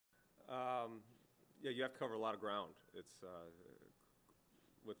Yeah, you have to cover a lot of ground. It's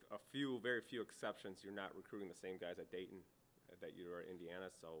with very few exceptions, you're not recruiting the same guys at Dayton that you are at Indiana.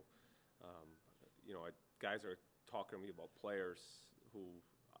 So, um, guys are talking to me about players who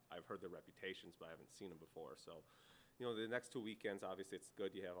I've heard their reputations, but I haven't seen them before. So, the next 2 weekends, obviously, it's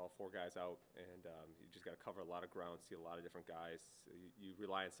good. You have all four guys out, and you just got to cover a lot of ground, see a lot of different guys. You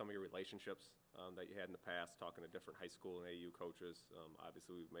rely on some of your relationships that you had in the past, talking to different high school and AU coaches.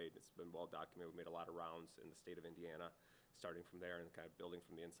 Obviously, it's been well documented. We've made a lot of rounds in the state of Indiana, starting from there and kind of building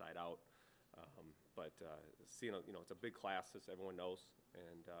from the inside out. But seeing, it's a big class, as everyone knows.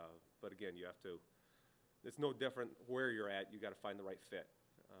 And but again, you have to. It's no different where you're at. You got to find the right fit.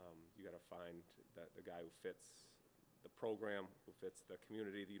 You got to find the guy who fits the program, who fits the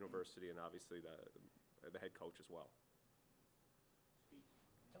community, the university, and obviously the head coach as well.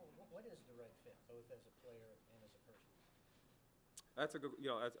 Tell me, what is the right fit, both as a player and as a person? That's a good,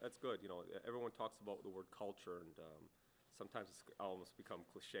 that's good. Everyone talks about the word culture, and sometimes it's almost become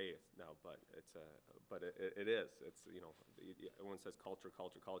cliche now, but it is. It's everyone says culture,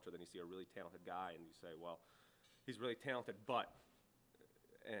 culture, culture. Then you see a really talented guy, and you say, well, he's really talented, but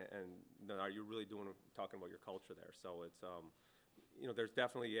and then are you really talking about your culture there? So it's there's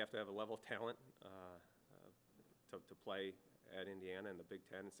definitely, you have to have a level of talent to play at Indiana in the Big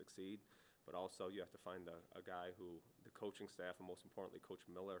Ten and succeed, but also you have to find a guy who the coaching staff, and most importantly Coach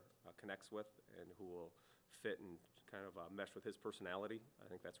Miller, connects with, and who will fit and kind of mesh with his personality. I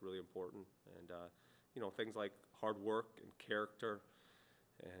think that's really important. And things like hard work and character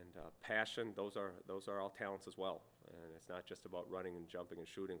and passion, those are all talents as well. And it's not just about running and jumping and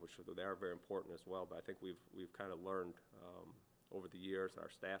shooting, which they are very important as well. But I think we've kind of learned over the years,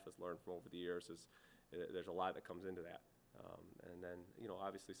 our staff has learned from over the years, there's a lot that comes into that. And then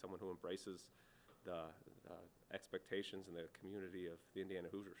obviously someone who embraces the expectations and the community of the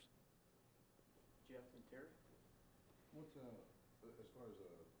Indiana Hoosiers. Jeff and Terry? What's as far as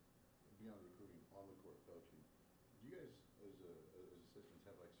beyond recruiting, on the court coaching, do you guys as assistants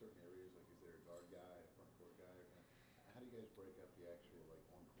have like certain areas, like is there a guard guy, a front court guy, or how do you guys break up the actual like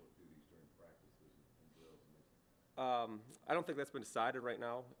on court duties during practices and drills and things like that? I don't think that's been decided right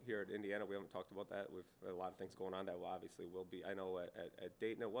now here at Indiana. We haven't talked about that. We've had a lot of things going on that obviously will be. I know at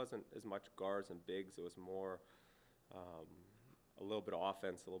Dayton it wasn't as much guards and bigs. It was more a little bit of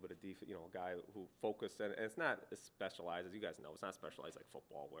offense, a little bit of defense, a guy who focused, and it's not as specialized, as you guys know, it's not specialized like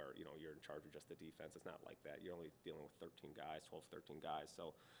football where, you're in charge of just the defense. It's not like that. You're only dealing with 13 guys, 12, 13 guys,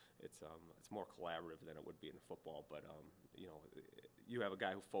 so it's more collaborative than it would be in football, but, you have a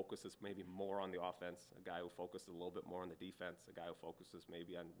guy who focuses maybe more on the offense, a guy who focuses a little bit more on the defense, a guy who focuses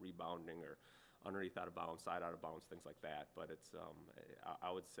maybe on rebounding or underneath out of bounds, side out of bounds, things like that, but it's, I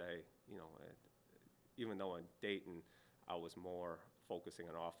would say, even though in Dayton, I was more focusing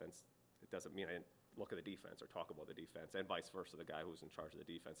on offense, it doesn't mean I didn't look at the defense or talk about the defense, and vice versa. The guy who's in charge of the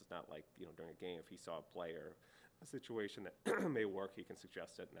defense, it's not like during a game, if he saw a play or a situation that may work, he can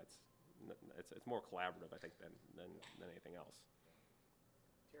suggest it, and it's more collaborative, I think, than anything else.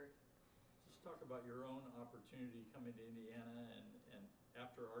 Terry? Just talk about your own opportunity coming to Indiana, and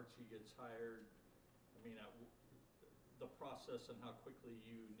after Archie gets hired, I mean, the process and how quickly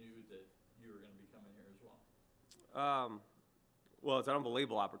you knew that you were going to be coming here as well. Well, it's an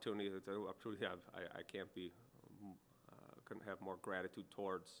unbelievable opportunity. It's an opportunity I can't be, couldn't have more gratitude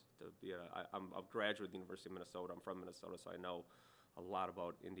towards. I'm a graduate of the University of Minnesota. I'm from Minnesota, so I know a lot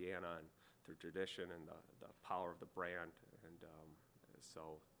about Indiana and their tradition and the power of the brand. And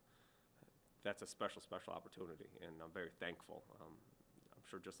so that's a special, special opportunity, and I'm very thankful. I'm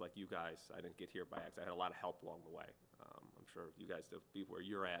sure just like you guys, I didn't get here by accident. I had a lot of help along the way. I'm sure you guys, to be where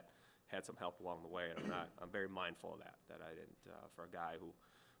you're at, had some help along the way, and I'm very mindful of that I didn't, for a guy who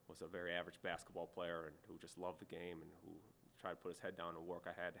was a very average basketball player and who just loved the game and who tried to put his head down and work,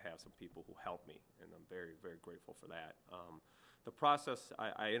 I had to have some people who helped me, and I'm very, very grateful for that. The process,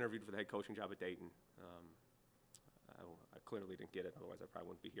 I interviewed for the head coaching job at Dayton. I clearly didn't get it, otherwise I probably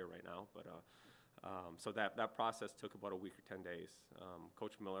wouldn't be here right now, but so that process took about a week or 10 days.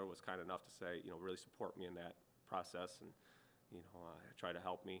 Coach Miller was kind enough to say, really support me in that process, and try to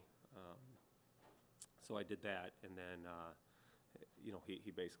help me. So I did that, and then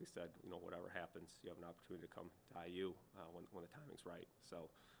he basically said, whatever happens, you have an opportunity to come to IU when the timing's right. So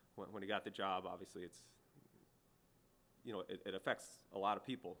when he got the job, obviously it's it affects a lot of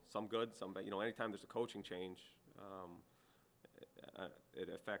people. Some good, some bad. Anytime there's a coaching change, it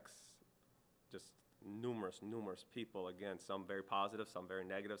affects just numerous people. Again, some very positive, some very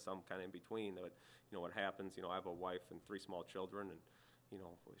negative, some kind of in between. But what happens? I have a wife and 3 small children, and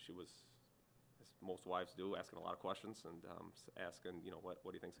she was as most wives do, asking a lot of questions and asking, what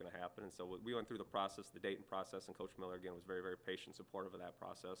do you think is going to happen? And so we went through the process, the Dayton process, and Coach Miller, again, was very, very patient, supportive of that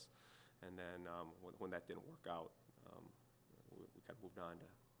process. And then when that didn't work out, we kind of moved on to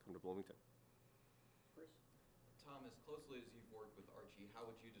come to Bloomington. Chris? Tom, as closely as you've worked with Archie, how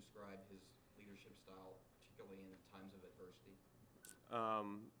would you describe his leadership style, particularly in times of adversity?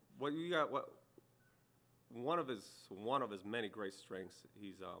 One of his many great strengths,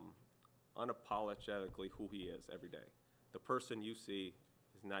 he's unapologetically who he is every day. The person you see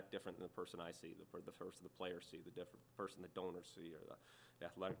is not different than the person I see, the person the players see, the person the donors see, or the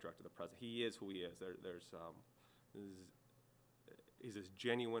athletic director, the president. He is who he is. He's as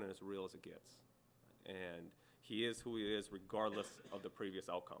genuine and as real as it gets. And he is who he is regardless of the previous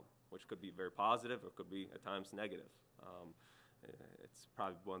outcome, which could be very positive or could be at times negative. It's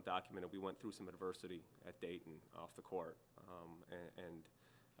probably well documented. We went through some adversity at Dayton off the court. And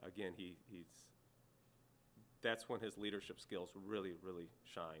again, that's when his leadership skills really, really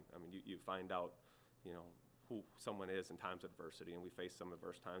shine. I mean, you find out, who someone is in times of adversity, and we faced some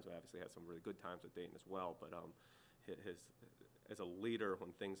adverse times. We obviously had some really good times at Dayton as well, but as a leader,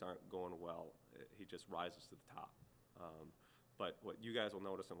 when things aren't going well, he just rises to the top. But what you guys will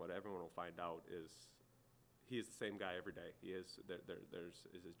notice and what everyone will find out is he is the same guy every day. He is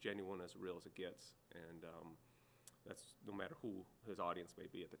is as genuine, as real as it gets, and that's no matter who his audience may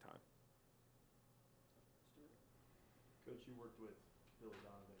be at the time. Stuart? Coach, you worked with Billy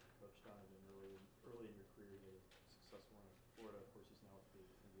Donovan, Coach Donovan early in your career. He had a successful run in Florida. Of course, he's now with the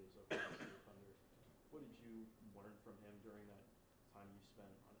NBA's Oklahoma City Thunder. What did you learn from him during that time you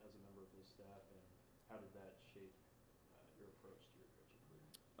spent as a member of his staff, and how did that shape your approach to your coaching career?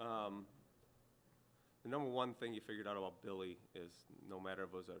 The number one thing you figured out about Billy is no matter if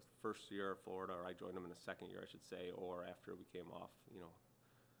it was our first year at Florida or I joined him in the second year, I should say, or after we came off,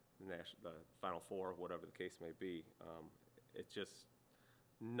 the Final Four, whatever the case may be, it's just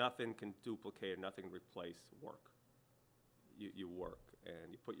nothing can duplicate, nothing can replace work. You work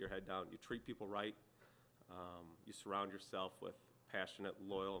and you put your head down, you treat people right, you surround yourself with passionate,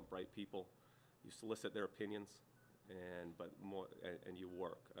 loyal, and bright people, you solicit their opinions, and you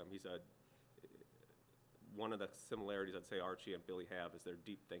work. One of the similarities I'd say Archie and Billy have is they're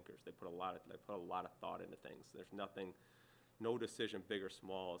deep thinkers. They put a lot of thought into things. There's no decision, big or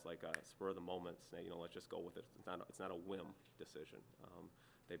small, is like a spur of the moment. Let's just go with it. It's not a whim decision.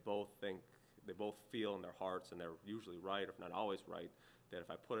 They both feel in their hearts, and they're usually right, if not always right, that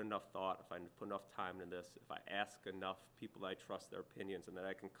if I put enough thought, if I put enough time into this, if I ask enough people that I trust their opinions, and that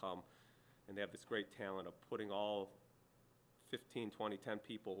I can come, and they have this great talent of putting all 15, 20, 10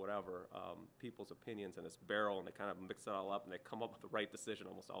 people, whatever, people's opinions in this barrel, and they kind of mix it all up, and they come up with the right decision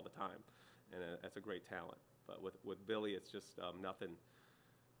almost all the time. And that's a great talent. But with Billy, it's just nothing.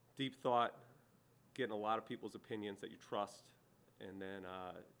 Deep thought, getting a lot of people's opinions that you trust, and then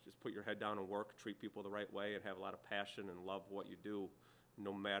just put your head down and work, treat people the right way, and have a lot of passion and love what you do,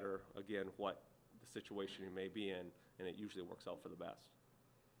 no matter, again, what the situation you may be in, and it usually works out for the best.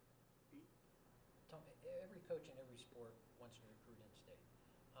 Tom, every coach in every sport wants to recruit in state.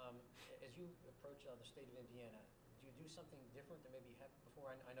 As you approach the state of Indiana, do you do something different than maybe you have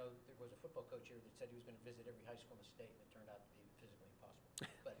before? I know there was a football coach here that said he was going to visit every high school in the state, and it turned out to be physically impossible.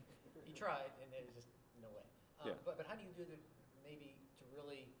 But he tried, and there's just no way. Yeah. But how do you do that maybe to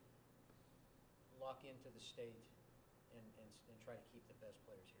really lock into the state and try to keep the best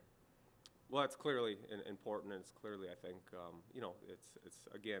players here? Well, it's clearly important, and it's clearly, I think, I'm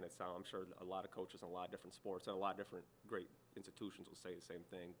sure a lot of coaches in a lot of different sports and a lot of different great institutions will say the same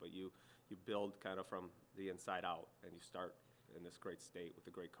thing, but you build kind of from the inside out, and you start in this great state with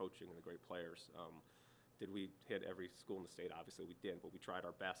the great coaching and the great players. Did we hit every school in the state? Obviously we didn't, but we tried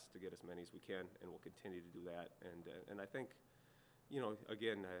our best to get as many as we can, and we'll continue to do that. And I think,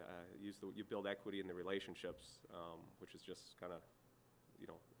 again, you build equity in the relationships, which is just kind of,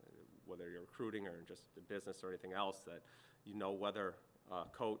 whether you're recruiting or just in business or anything else, that whether a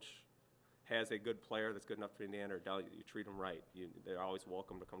coach has a good player that's good enough for Indiana or don't, you treat them right. They're always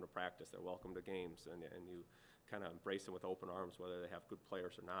welcome to come to practice. They're welcome to games, and you kind of embrace them with open arms, whether they have good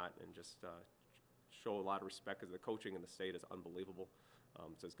players or not, and just show a lot of respect, because the coaching in the state is unbelievable.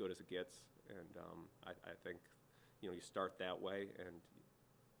 It's as good as it gets, and I think you start that way, and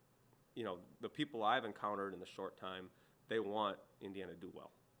the people I've encountered in the short time, they want Indiana to do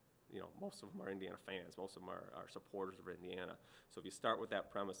well. Most of them are Indiana fans. Most of them are supporters of Indiana. So if you start with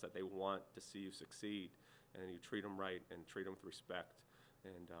that premise that they want to see you succeed, and you treat them right and treat them with respect,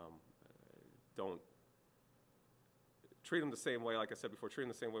 and don't treat them the same way, like I said before, treat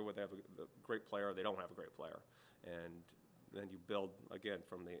them the same way whether they have a great player or they don't have a great player. And then you build again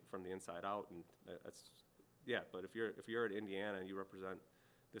from the inside out, and that's yeah. But if you're at Indiana and you represent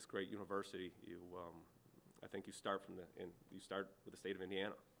this great university, I think you start with the state of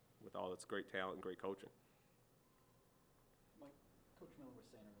Indiana, with all its great talent and great coaching. Mike, Coach Miller was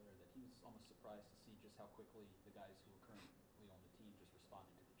saying earlier that he was almost surprised to see just how quickly the guys who were currently on the team just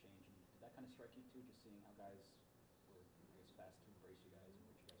responded to the change. And did that kind of strike you too, just seeing how guys were, I guess, fast to embrace you guys and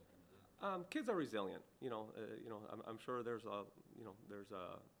what you guys are trying to do? Kids are resilient. I'm sure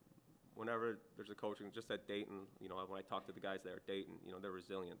whenever there's a coaching, just at Dayton, when I talk to the guys there at Dayton, they're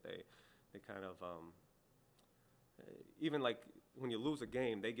resilient. They kind of, even like when you lose a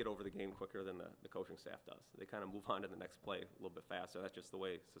game, they get over the game quicker than the coaching staff does. They kind of move on to the next play a little bit faster. That's just the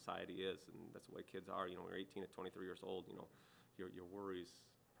way society is, and that's the way kids are. When you're 18 to 23 years old, your worries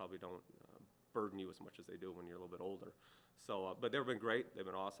probably don't burden you as much as they do when you're a little bit older. So, but they've been great. They've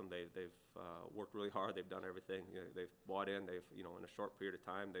been awesome. They've worked really hard. They've done everything. They've bought in. They've, in a short period of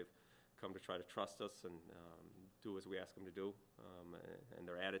time, they've come to try to trust us and do as we ask them to do. And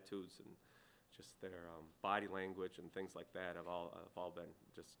their attitudes and just their body language and things like that have all been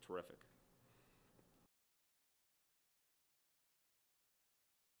just terrific.